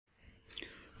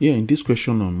Here in this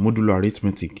question on modular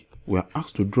arithmetic, we are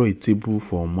asked to draw a table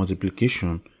for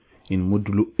multiplication in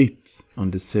modulo 8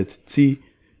 on the set T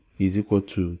is equal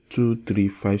to 2, 3,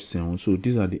 5, 7. So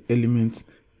these are the elements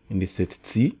in the set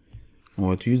T. And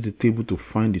we're to use the table to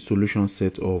find the solution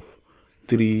set of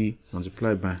 3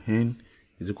 multiplied by n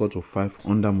is equal to 5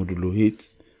 under modulo 8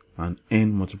 and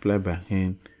n multiplied by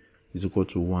n is equal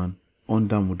to 1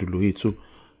 under modulo 8. So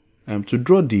to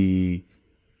draw the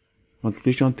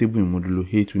multiplication table in modulo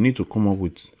 8, we need to come up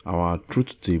with our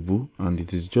truth table, and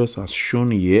it is just as shown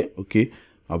here. Okay,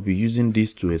 I'll be using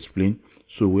this to explain.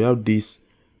 So we have this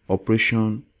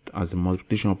operation as a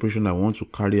multiplication operation that I want to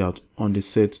carry out on the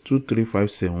set 2, 3,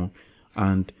 5, 7,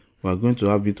 and we are going to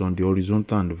have it on the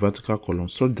horizontal and the vertical column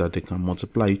so that they can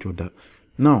multiply each other.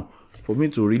 Now, for me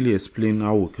to really explain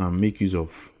how we can make use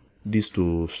of this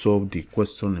to solve the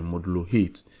question in modulo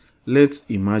 8, let's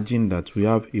imagine that we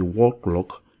have a wall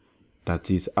clock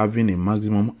that is having a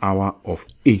maximum hour of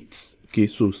 8. Okay,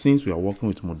 so since we are working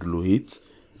with modulo 8,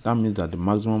 that means that the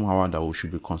maximum hour that we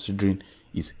should be considering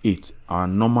is 8. Our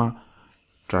normal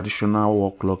traditional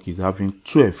wall clock is having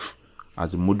 12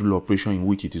 as a modulo operation in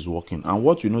which it is working. And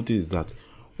what you notice is that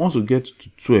once you get to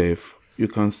 12, you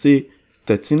can say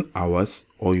 13 hours,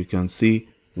 or you can say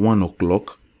 1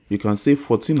 o'clock, you can say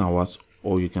 14 hours,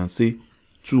 or you can say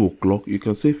 2 o'clock, you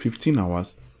can say 15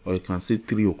 hours, or you can say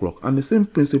 3 o'clock. And the same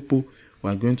principle we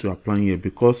are going to apply here,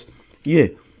 because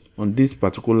here on this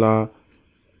particular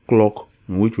clock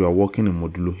in which we are working in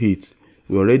modulo 8,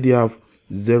 we already have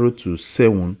 0 to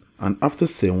 7, and after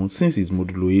 7, since it's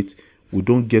modulo 8, we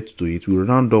don't get to it, we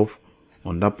round off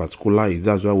on that particular 8.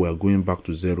 That's why we are going back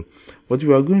to 0. But if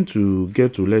we are going to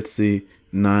get to, let's say,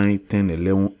 9, 10,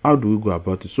 11, how do we go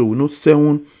about it? So we know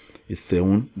 7 is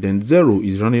 7, then 0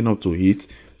 is rounding up to 8,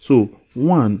 so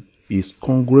 1 is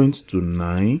congruent to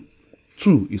 9,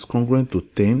 2 is congruent to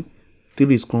 10,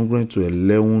 3 is congruent to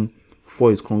 11,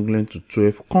 4 is congruent to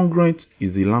 12. Congruent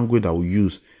is the language that we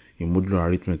use in modular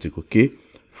arithmetic. Okay,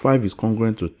 5 is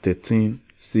congruent to 13,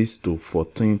 6 to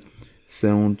 14,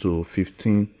 7 to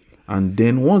 15, and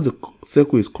then once the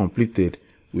circle is completed,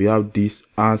 we have this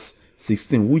as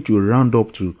 16, which will round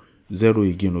up to 0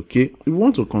 again. Okay, if we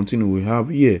want to continue, we have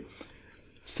here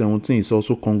 17 is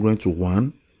also congruent to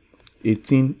 1,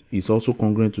 18 is also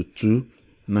congruent to 2,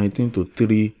 19 to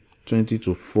 3, 20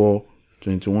 to 4,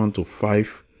 21 to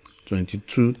 5,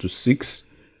 22 to 6,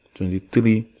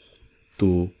 23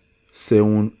 to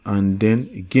 7, and then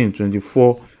again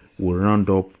 24 will round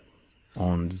up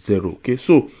on 0. Okay,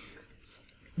 so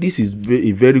this is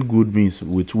a very good means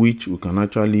with which we can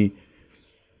actually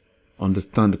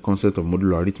understand the concept of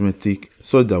modular arithmetic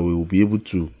so that we will be able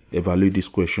to evaluate this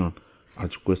question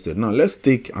as requested. Now let's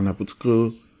take an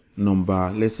hypothetical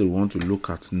number. Let's say we want to look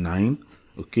at 9.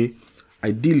 Okay,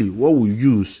 ideally what we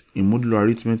use in modular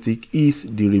arithmetic is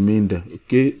the remainder.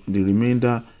 Okay, the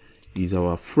remainder is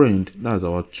our friend. That's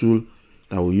our tool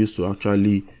that we use to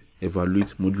actually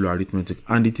evaluate modular arithmetic,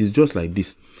 and it is just like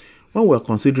this. When we are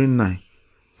considering 9,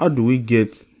 how do we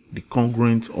get the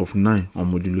congruent of 9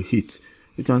 on modulo 8?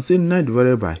 We can say 9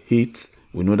 divided by 8,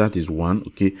 we know that is 1.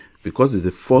 Okay, because it's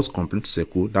the first complete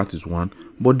circle, that is 1,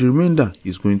 but the remainder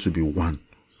is going to be 1.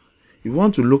 If you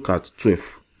want to look at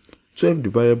 12, 12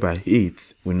 divided by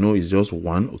 8, we know is just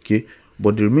 1. Okay,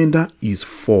 but the remainder is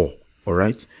 4. All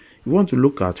right, if you want to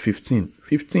look at 15,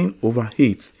 15 over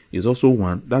 8 is also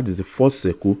 1. That is the first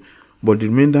circle, but the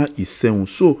remainder is 7.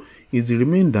 So it's the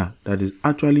remainder that is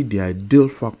actually the ideal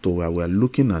factor where we are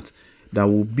looking at, that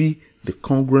will be the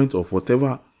congruent of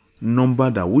whatever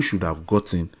number that we should have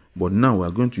gotten. But now we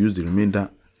are going to use the remainder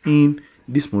in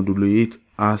this modulo 8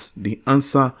 as the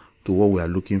answer to what we are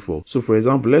looking for. So for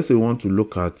example, let's say we want to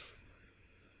look at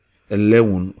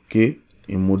 11, okay,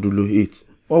 in modulo 8.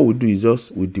 What we do is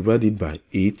just we divide it by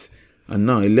 8, and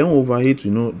now 11 over 8, we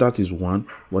know that is 1,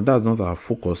 but that's not our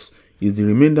focus. It's the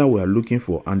remainder we are looking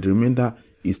for, and the remainder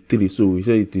is 3. So we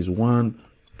say it is 1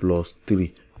 plus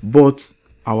 3, but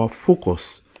our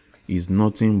focus is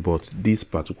nothing but this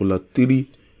particular 3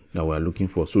 that we are looking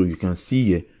for. So you can see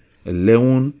here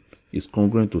 11 is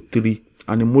congruent to 3,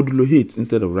 and in modulo 8,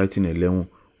 instead of writing 11,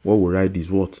 what we write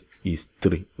is what is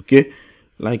 3. Okay,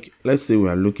 like let's say we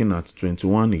are looking at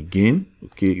 21 again.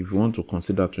 Okay, if you want to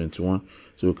consider 21,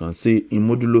 so you can say in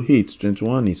modulo 8,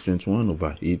 21 is 21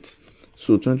 over 8.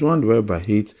 So 21 divided by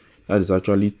 8, that is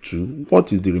actually 2.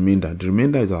 What is the remainder? The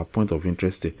remainder is our point of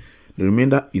interest here. The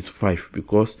remainder is 5,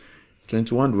 because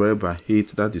 21 divided by 8,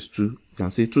 that is 2. You can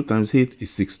say 2 times 8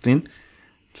 is 16.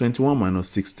 21 minus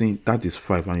 16, that is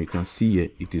 5, and you can see here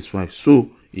it is 5. So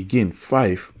again,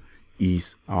 5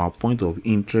 is our point of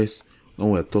interest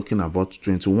when we're talking about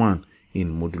 21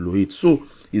 in Modulo 8. So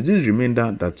it's this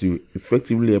remainder that will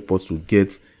effectively help us to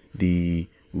get the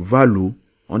value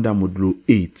under Modulo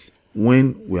 8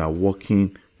 when we are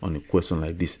working on a question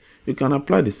like this. You can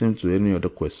apply the same to any other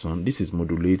question. This is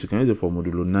Modulo 8. You can use it for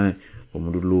Modulo 9, for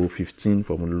Modulo 15,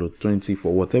 for Modulo 20,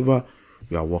 for whatever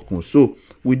you are working with. So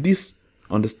with this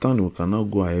understanding, we can now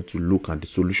go ahead to look at the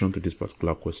solution to this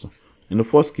particular question. In the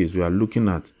first case, we are looking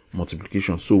at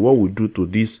multiplication. So what we do to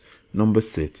this number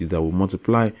set is that we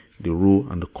multiply the row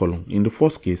and the column. In the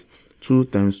first case, 2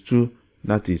 times 2,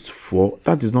 that is 4.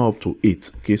 That is not up to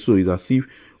 8. Okay, so it's as if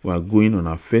we are going on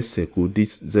our first circle,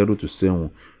 this 0 to 7.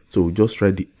 So we just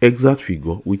write the exact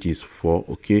figure, which is 4.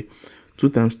 Okay, 2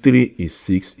 times 3 is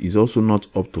 6. Is also not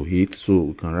up to 8, so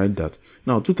we can write that.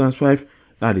 Now 2 times 5,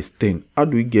 that is 10. How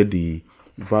do we get the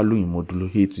value in Modulo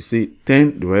 8? We say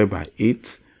 10 divided by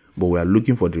 8, but we are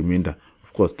looking for the remainder.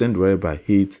 Of course, 10 divided by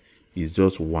 8 is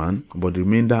just 1, but the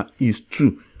remainder is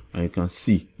 2. And you can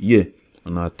see here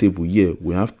on our table here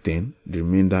we have 10, the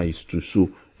remainder is 2. So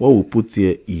what we put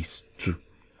here is 2.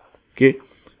 Okay,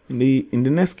 in the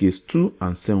next case, 2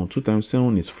 and 7. 2 times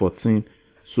 7 is 14.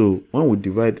 So when we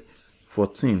divide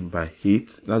 14 by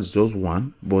 8, that's just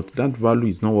 1, but that value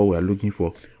is not what we are looking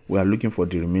for. We are looking for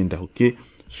the remainder. Okay,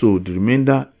 so the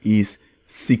remainder is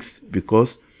 6,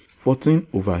 because 14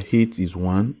 over 8 is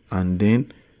 1, and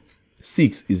then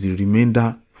 6 is the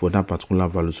remainder for that particular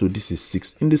value. So this is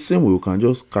 6. In the same way, we can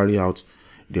just carry out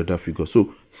the other figure.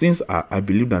 So since I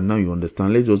believe that now you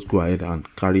understand, let's just go ahead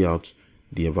and carry out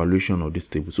the evaluation of this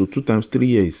table. So 2 times 3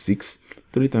 here is 6.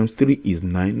 3 times 3 is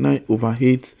 9. 9 over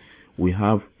 8, we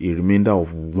have a remainder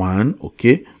of 1.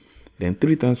 Okay, then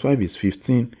 3 times 5 is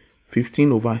 15.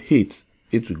 15 over 8,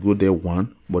 8 will go there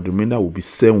 1, but the remainder will be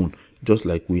 7, just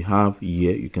like we have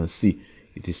here. You can see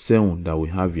it is 7 that we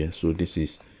have here. So this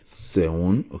is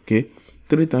 7. Okay,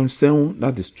 3 times 7,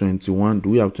 that is 21. Do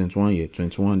we have 21 here?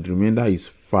 21. The remainder is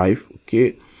 5.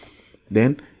 Okay,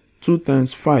 then 2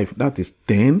 times 5, that is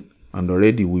 10, and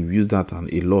already we've used that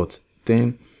a lot.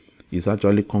 10 is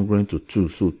actually congruent to 2,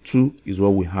 so 2 is what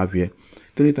we have here.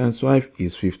 3 times 5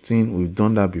 is 15. We've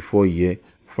done that before here.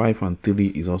 5 and 3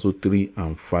 is also 3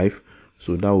 and 5,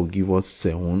 so that will give us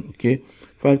 7. Okay,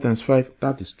 5 times 5,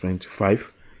 that is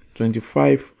 25.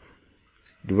 25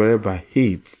 divided by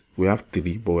 8, we have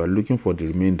 3, but we are looking for the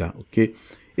remainder. Okay,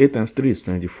 8 times 3 is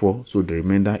 24, so the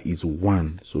remainder is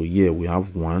 1. So here we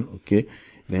have 1. Okay,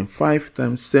 then 5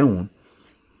 times 7,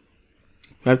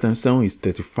 5 times 7 is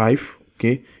 35.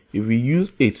 Okay, if we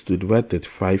use 8 to divide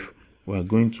 35, we are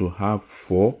going to have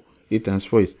 4. 8 times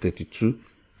 4 is 32.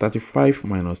 35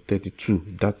 minus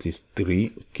 32, that is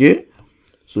 3. Okay,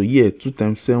 so here 2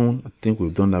 times 7, I think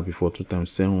we've done that before. 2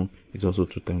 times 7 is also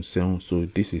 2 times 7, so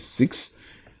this is 6.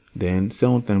 Then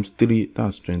 7 times 3,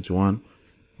 that's 21.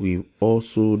 We've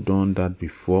also done that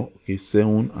before. Okay,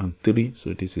 7 and 3,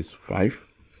 so this is 5.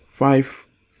 5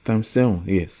 times 7,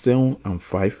 yeah, 7 and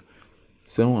 5.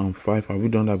 7 and 5, have we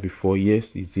done that before?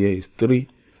 Yes, it's here, is 3.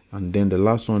 And then the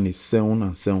last one is 7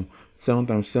 and 7. 7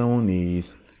 times 7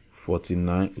 is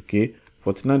 49. Okay,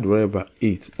 49 divided by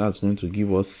 8, that's going to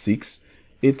give us 6.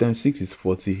 8 times 6 is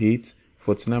 48.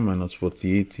 49 minus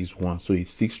 48 is 1, so it's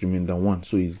 6 remainder 1.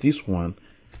 So it's this one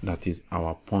that is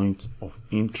our point of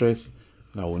interest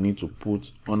that we need to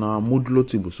put on our modulo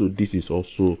table. So this is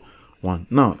also 1.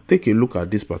 Now take a look at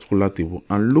this particular table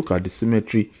and look at the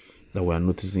symmetry that we are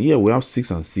noticing. Here we have 6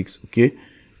 and 6. Okay,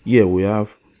 here we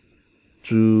have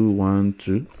 2 1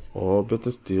 2, or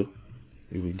better still,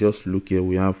 if we just look here,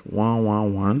 we have 1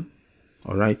 1 1.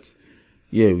 All right,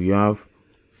 here we have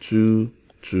 2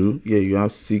 2. Here you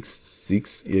have 6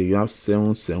 6. Here you have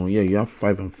 7 7. Here you have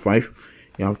 5 and 5.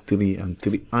 You have 3 and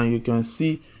 3, and you can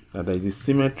see that there is a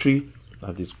symmetry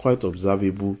that is quite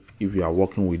observable if you are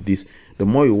working with this. The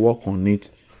more you work on it,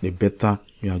 the better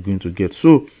you are going to get.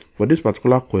 So for this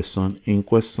particular question, in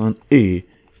question A,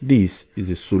 this is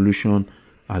the solution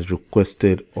as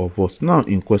requested of us. Now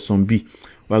in question B,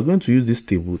 we are going to use this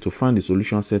table to find the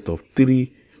solution set of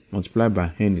 3 multiplied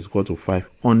by n is equal to 5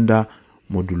 under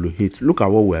modulo 8. Look at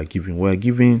what we are given. We are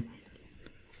given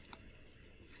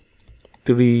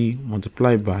 3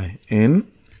 multiplied by n,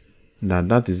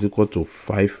 that is equal to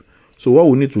 5. So what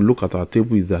we need to look at our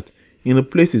table is that in the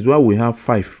places where we have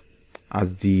 5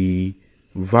 as the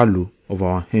value of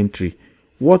our entry,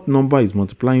 what number is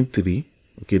multiplying 3?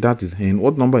 Okay, that is n.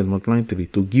 What number is multiplying 3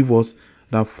 to give us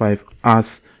that 5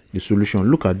 as the solution?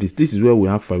 Look at this. This is where we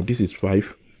have 5. This is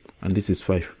 5 and this is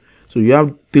 5. So you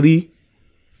have 3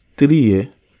 here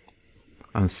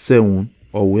and 7,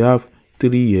 or we have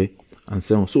 3 here and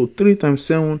 7. So 3 times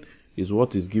 7 is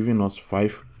what is giving us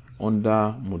 5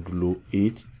 under modulo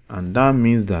 8, and that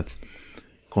means that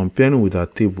comparing with our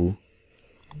table,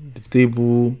 the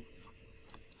table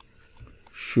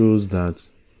shows that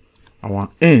our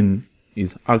n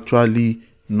is actually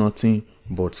nothing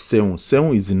but 7.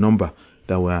 7 is the number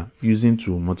that we are using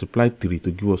to multiply 3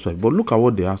 to give us 5. But look at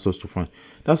what they asked us to find.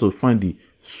 That's to find the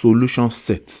solution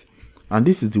set. And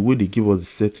this is the way they give us the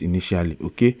set initially.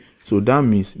 Okay, so that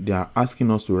means they are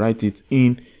asking us to write it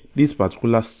in this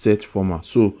particular set format.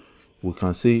 So we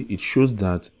can say it shows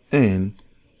that n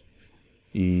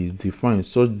is defined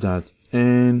such that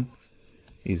n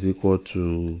is equal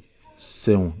to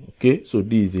 7. Okay, so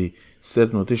this is a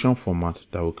set notation format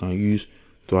that we can use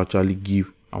to actually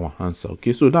give our answer.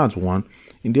 Okay, so that's one.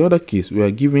 In the other case, we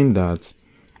are given that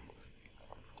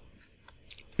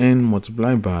n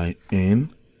multiplied by n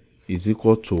is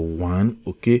equal to 1.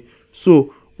 Okay,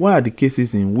 so what are the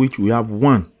cases in which we have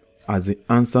 1 as the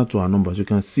answer to our numbers? You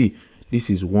can see this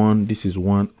is 1, this is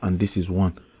 1, and this is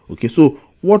 1. Okay, so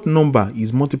what number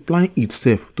is multiplying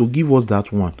itself to give us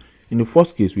that 1? In the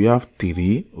first case, we have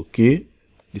 3. Okay,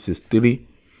 this is 3.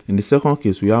 In the second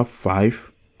case, we have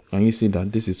 5. Can you see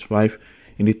that this is 5?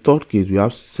 In the third case, we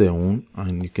have 7,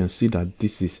 and you can see that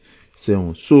this is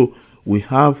 7. So we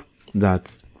have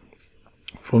that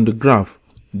from the graph,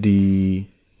 the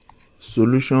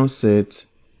solution set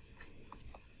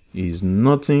is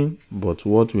nothing but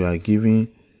what we are giving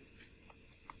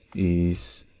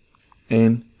is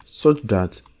n, such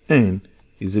that n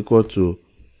is equal to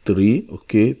 3.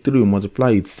 Okay, 3 will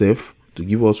multiply itself to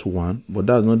give us 1, but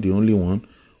that's not the only one.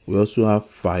 We also have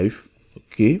 5.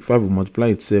 Okay, 5 will multiply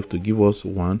itself to give us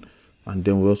 1, and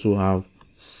then we also have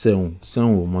 7.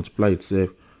 7 will multiply itself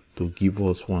to give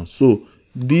us 1. So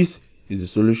this is the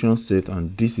solution set,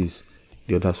 and this is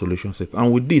the other solution set.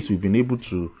 And with this, we've been able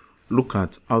to look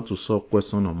at how to solve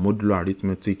questions on modular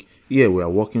arithmetic. Here we are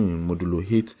working in modulo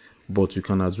 8, but you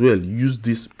can as well use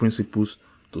these principles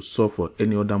to solve for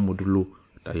any other modulo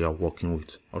that you are working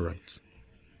with. All right,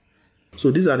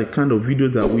 so these are the kind of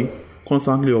videos that we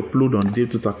constantly upload on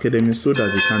DaveTuts Academy, so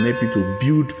that they can help you to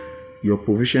build your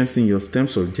proficiency in your STEM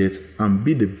subjects and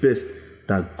be the best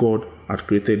that God had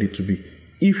created it to be.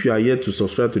 If you are yet to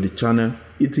subscribe to the channel,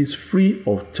 it is free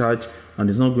of charge and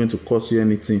it's not going to cost you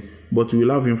anything, but you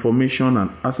will have information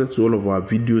and access to all of our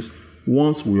videos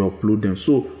once we upload them.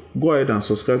 So go ahead and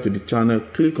subscribe to the channel,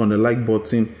 click on the like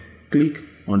button, click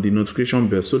on the notification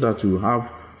bell, so that you will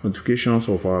have notifications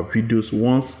of our videos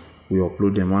once we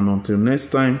upload them. And until next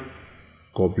time,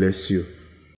 God bless you.